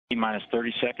T-minus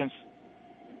 30 seconds.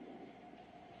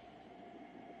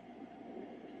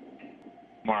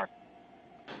 Mark.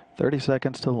 30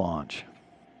 seconds to launch.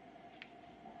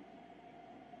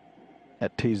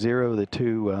 At T0, the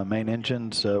two main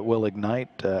engines will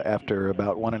ignite after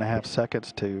about 1.5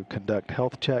 seconds to conduct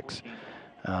health checks.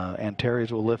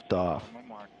 Antares will lift off.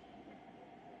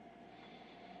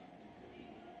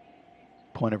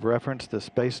 Point of reference, the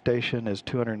space station is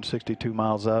 262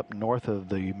 miles up north of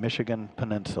the Michigan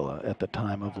Peninsula at the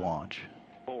time of launch.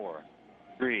 4,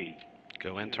 3.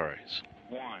 Go Antares.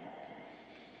 1.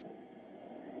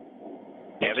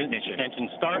 Engine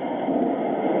start.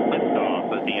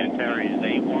 Liftoff of the Antares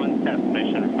A1 test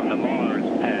mission from the Mars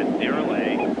Pad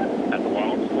 0A at the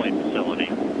Wallops Flight Facility.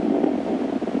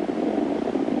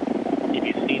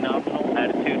 CBC nominal,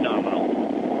 attitude nominal.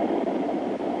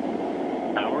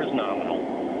 Power is nominal.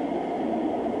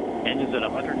 Engines at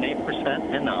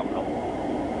 108% and nominal.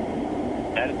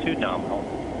 Attitude nominal.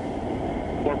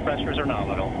 Core pressures are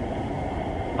nominal.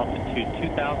 Altitude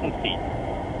 2,000 feet.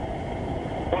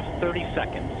 Plus 30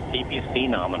 seconds, CBC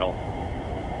nominal.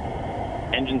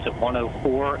 Engines at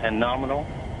 104 and nominal.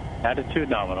 Attitude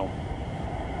nominal.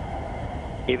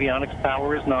 Avionics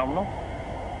power is nominal.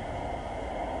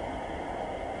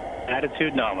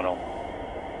 Attitude nominal.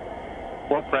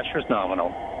 Core pressure is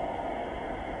nominal.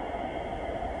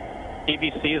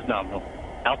 CBC is nominal.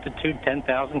 Altitude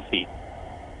 10,000 feet.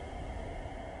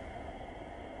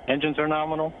 Engines are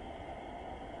nominal.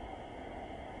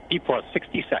 T plus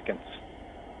 60 seconds.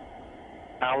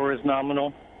 Power is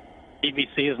nominal.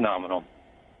 CBC is nominal.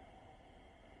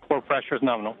 Core pressure is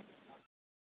nominal.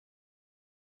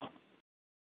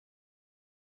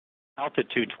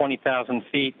 Altitude 20,000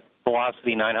 feet.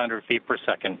 Velocity 900 feet per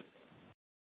second.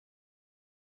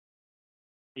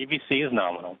 CBC is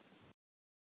nominal.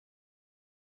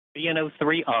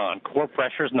 VNO3 on. Core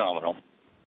pressure is nominal.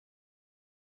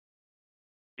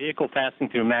 Vehicle passing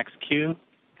through max Q.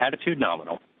 Attitude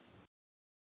nominal.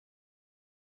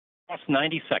 Plus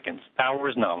 90 seconds. Power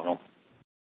is nominal.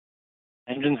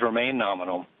 Engines remain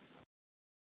nominal.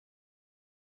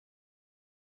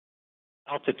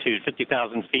 Altitude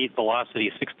 50,000 feet. Velocity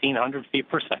 1,600 feet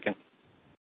per second.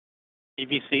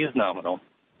 CBC is nominal.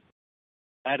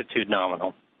 Attitude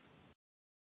nominal.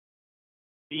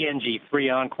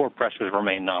 VNG3 on. Core pressures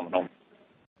remain nominal.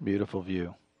 Beautiful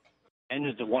view.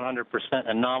 Engines at 100%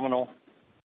 and nominal.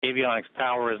 Avionics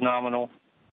power is nominal.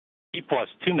 T plus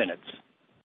 2 minutes.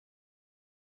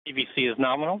 CBC is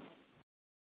nominal.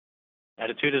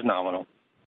 Attitude is nominal.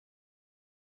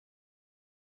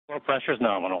 Core pressure is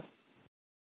nominal.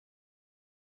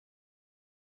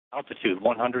 Altitude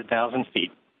 100,000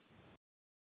 feet.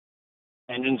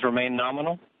 Engines remain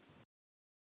nominal.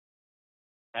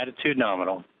 Attitude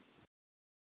nominal.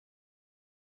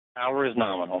 Power is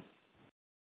nominal.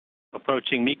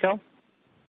 Approaching MECO.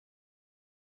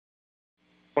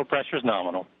 Core pressure is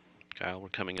nominal. Kyle, we're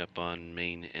coming up on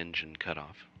main engine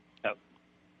cutoff. Yep.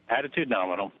 Attitude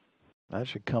nominal. That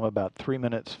should come about 3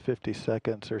 minutes, 50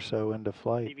 seconds or so into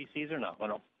flight. CVCs are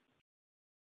nominal.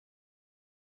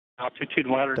 Altitude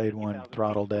 100. Stage 1,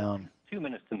 throttle down. 2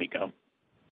 minutes to MECO.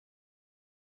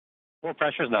 Core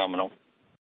pressure is nominal.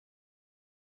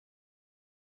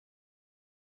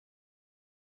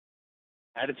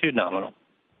 Attitude nominal.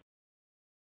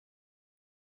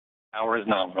 Power is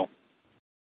nominal.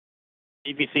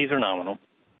 CVCs are nominal.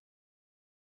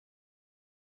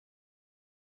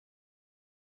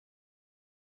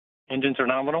 Engines are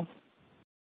nominal.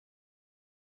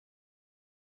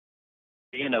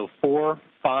 VNO 4,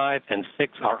 5, and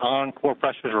 6 are on. Core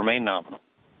pressures remain nominal.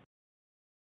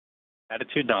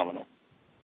 Attitude nominal.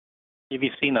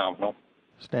 CVC nominal.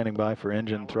 Standing by for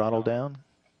engine throttle down.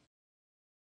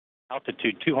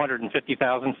 Altitude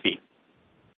 250,000 feet.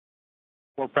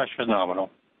 Core pressure is nominal.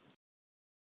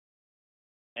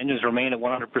 Engines remain at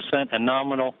 100% and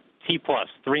nominal. T plus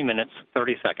 3 minutes,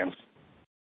 30 seconds.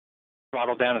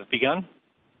 Throttle down has begun.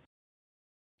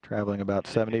 Traveling about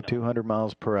 7,200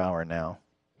 miles per hour now.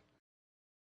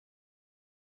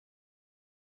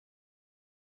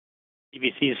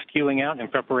 CVC is skewing out in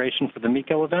preparation for the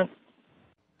MECO event.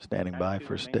 Standing by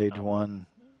for stage 1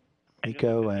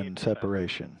 MECO and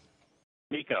separation.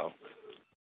 MECO.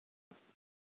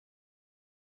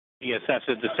 ESS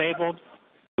is disabled.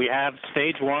 We have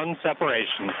stage 1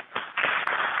 separation.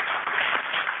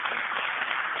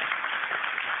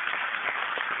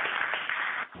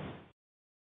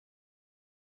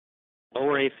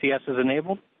 Lower ACS is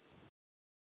enabled.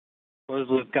 Closed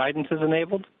loop guidance is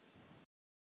enabled.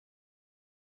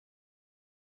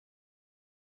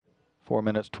 4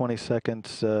 minutes, 20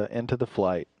 seconds into the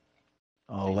flight.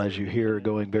 All, as you hear,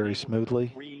 going very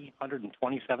smoothly.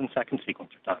 327-second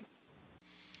sequencer time.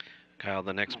 Kyle,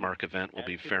 the next mark event will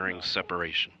be fairing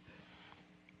separation.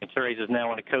 Antares is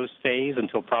now in a coast phase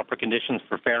until proper conditions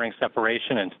for fairing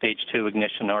separation and stage 2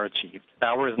 ignition are achieved.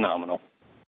 Power is nominal.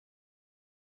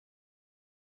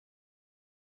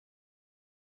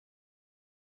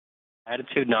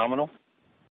 Attitude nominal.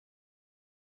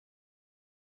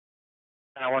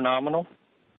 Power nominal.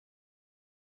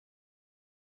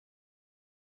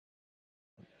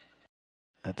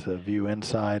 That's a view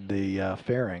inside the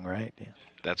fairing, right? Yeah.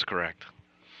 That's correct.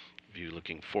 View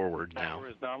looking forward now. Power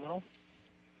is nominal.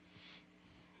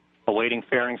 Awaiting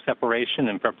fairing separation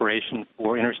in preparation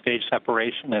for interstage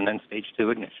separation and then stage 2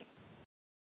 ignition.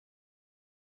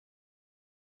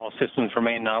 All systems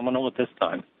remain nominal at this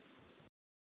time.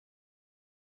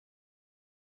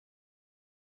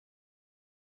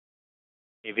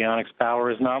 Avionics power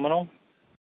is nominal.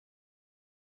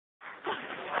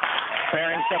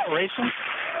 Fairing separation.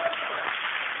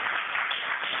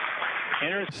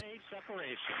 Interstage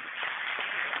separation.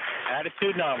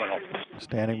 Attitude nominal.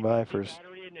 Standing by for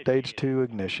stage 2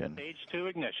 ignition. Stage 2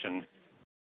 ignition.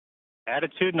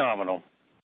 Attitude nominal.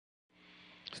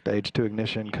 Stage 2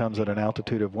 ignition comes at an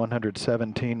altitude of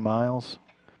 117 miles.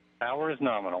 Power is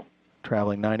nominal.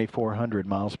 Traveling 9,400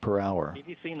 miles per hour.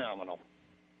 PVC nominal.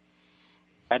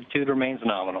 Attitude remains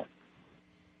nominal.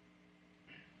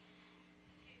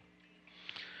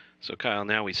 So Kyle,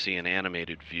 now we see an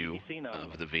animated view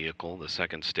of the vehicle, the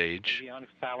second stage. Avionics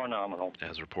power nominal.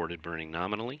 As reported, burning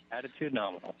nominally. Attitude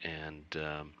nominal. And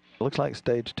looks like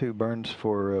stage 2 burns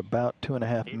for about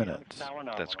 2.5 minutes.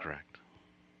 That's correct.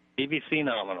 PVC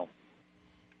nominal.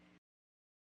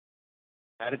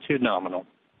 Attitude nominal.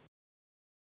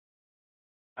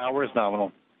 Power is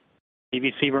nominal.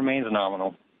 PVC remains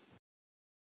nominal.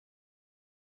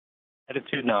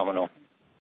 Attitude nominal.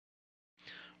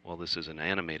 Well, this is an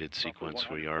animated sequence.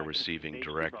 We are receiving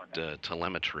direct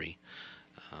telemetry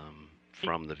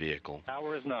from the vehicle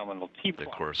Power is nominal.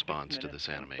 that corresponds to this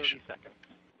animation.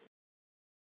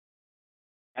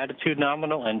 Attitude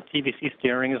nominal and PVC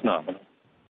steering is nominal.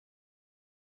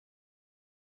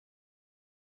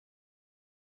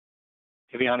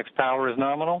 Avionics power is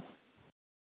nominal.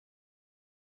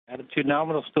 Attitude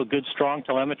nominal, still good, strong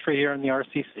telemetry here in the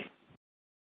RCC.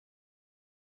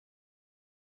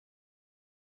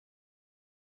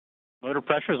 Motor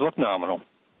pressures look nominal.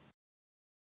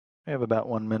 We have about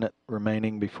 1 minute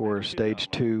remaining before stage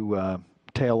 2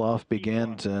 tail off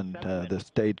begins, and the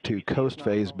stage 2 coast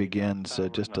phase begins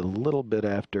just a little bit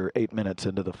after 8 minutes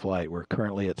into the flight. We're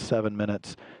currently at 7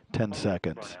 minutes, 10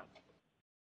 seconds.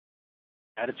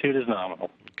 Attitude is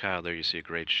nominal. Kyle, there you see a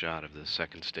great shot of the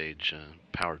second stage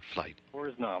powered flight. Power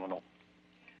is nominal.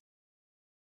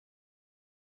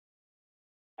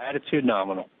 Attitude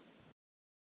nominal.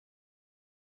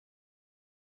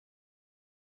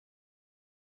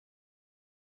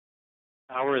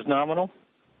 Power is nominal.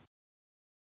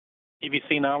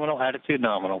 PVC nominal. Attitude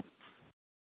nominal.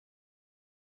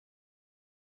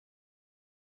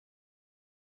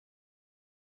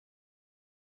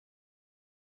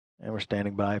 And we're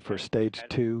standing by for stage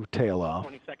 2 tail off.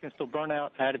 20 seconds till burnout.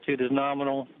 Attitude is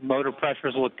nominal. Motor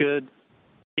pressures look good.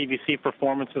 PVC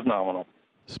performance is nominal.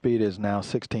 Speed is now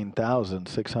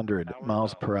 16,600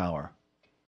 miles per hour.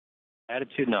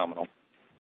 Attitude nominal.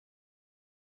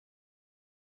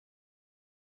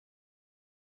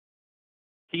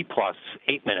 T plus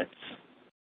 8 minutes.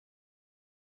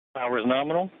 Power is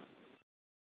nominal.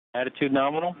 Attitude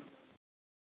nominal.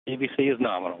 PVC is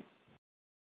nominal.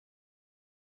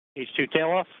 Stage 2 tail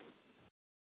off.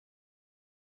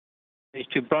 Stage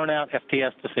 2 burnout.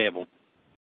 FTS disabled.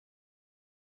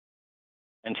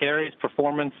 Antares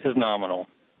performance is nominal.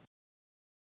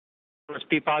 First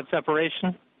B-pod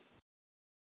separation.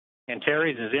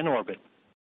 Antares is in orbit.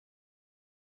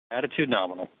 Attitude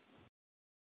nominal.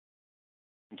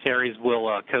 Antares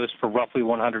will coast for roughly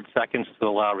 100 seconds to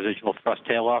allow residual thrust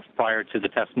tail-off prior to the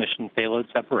test mission payload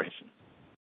separation.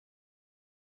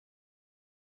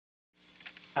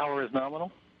 Power is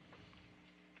nominal.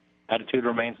 Attitude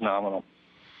remains nominal.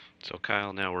 So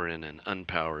Kyle, now we're in an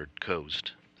unpowered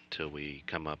coast until we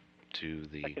come up to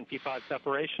the Second P-pod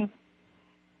separation.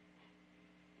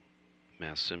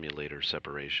 mass simulator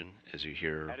separation. As you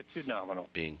hear Attitude nominal.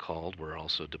 being called, we're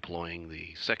also deploying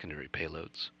the secondary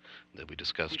payloads that we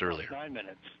discussed earlier. 9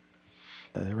 minutes.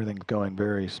 Everything's going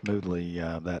very smoothly.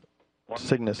 That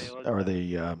Cygnus, or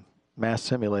the mass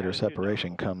simulator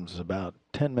separation, comes about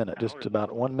 10 minutes, just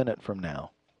about 1 minute from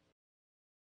now.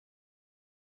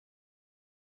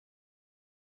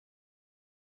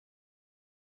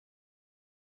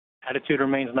 Attitude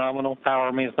remains nominal. Power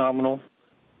remains nominal.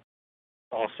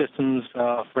 All systems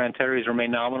for Antares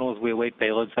remain nominal as we await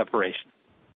payload separation.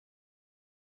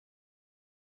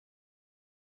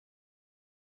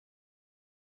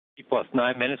 Plus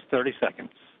 9 minutes, 30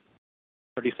 seconds.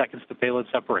 30 seconds to payload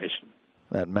separation.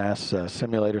 That mass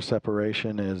simulator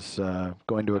separation is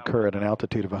going to occur at an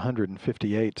altitude of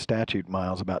 158 statute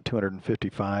miles, about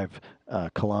 255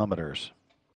 kilometers.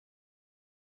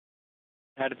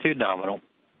 Attitude nominal.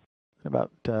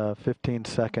 About 15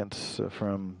 seconds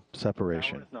from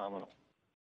separation. Nominal.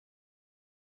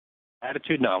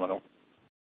 Attitude nominal.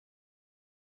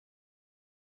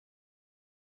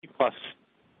 Plus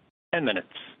 10 minutes.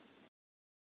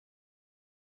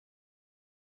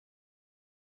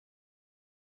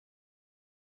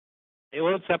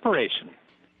 Payload separation.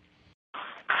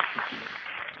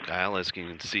 Kyle, as you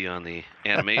can see on the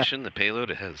animation, the payload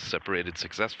has separated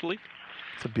successfully.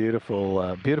 It's a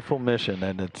beautiful, beautiful mission,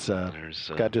 and it's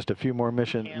got just a few more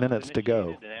minutes to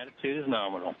go. And attitude is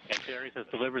nominal. Antares has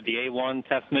delivered the A1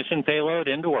 test mission payload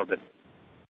into orbit.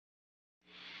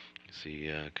 You see,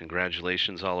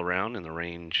 congratulations all around in the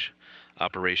Range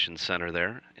Operations Center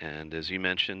there. And as you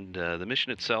mentioned, the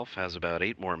mission itself has about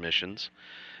 8 more missions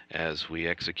as we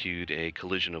execute a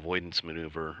collision avoidance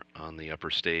maneuver on the upper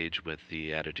stage with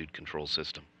the attitude control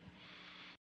system.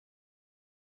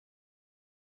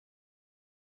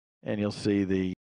 And you'll see the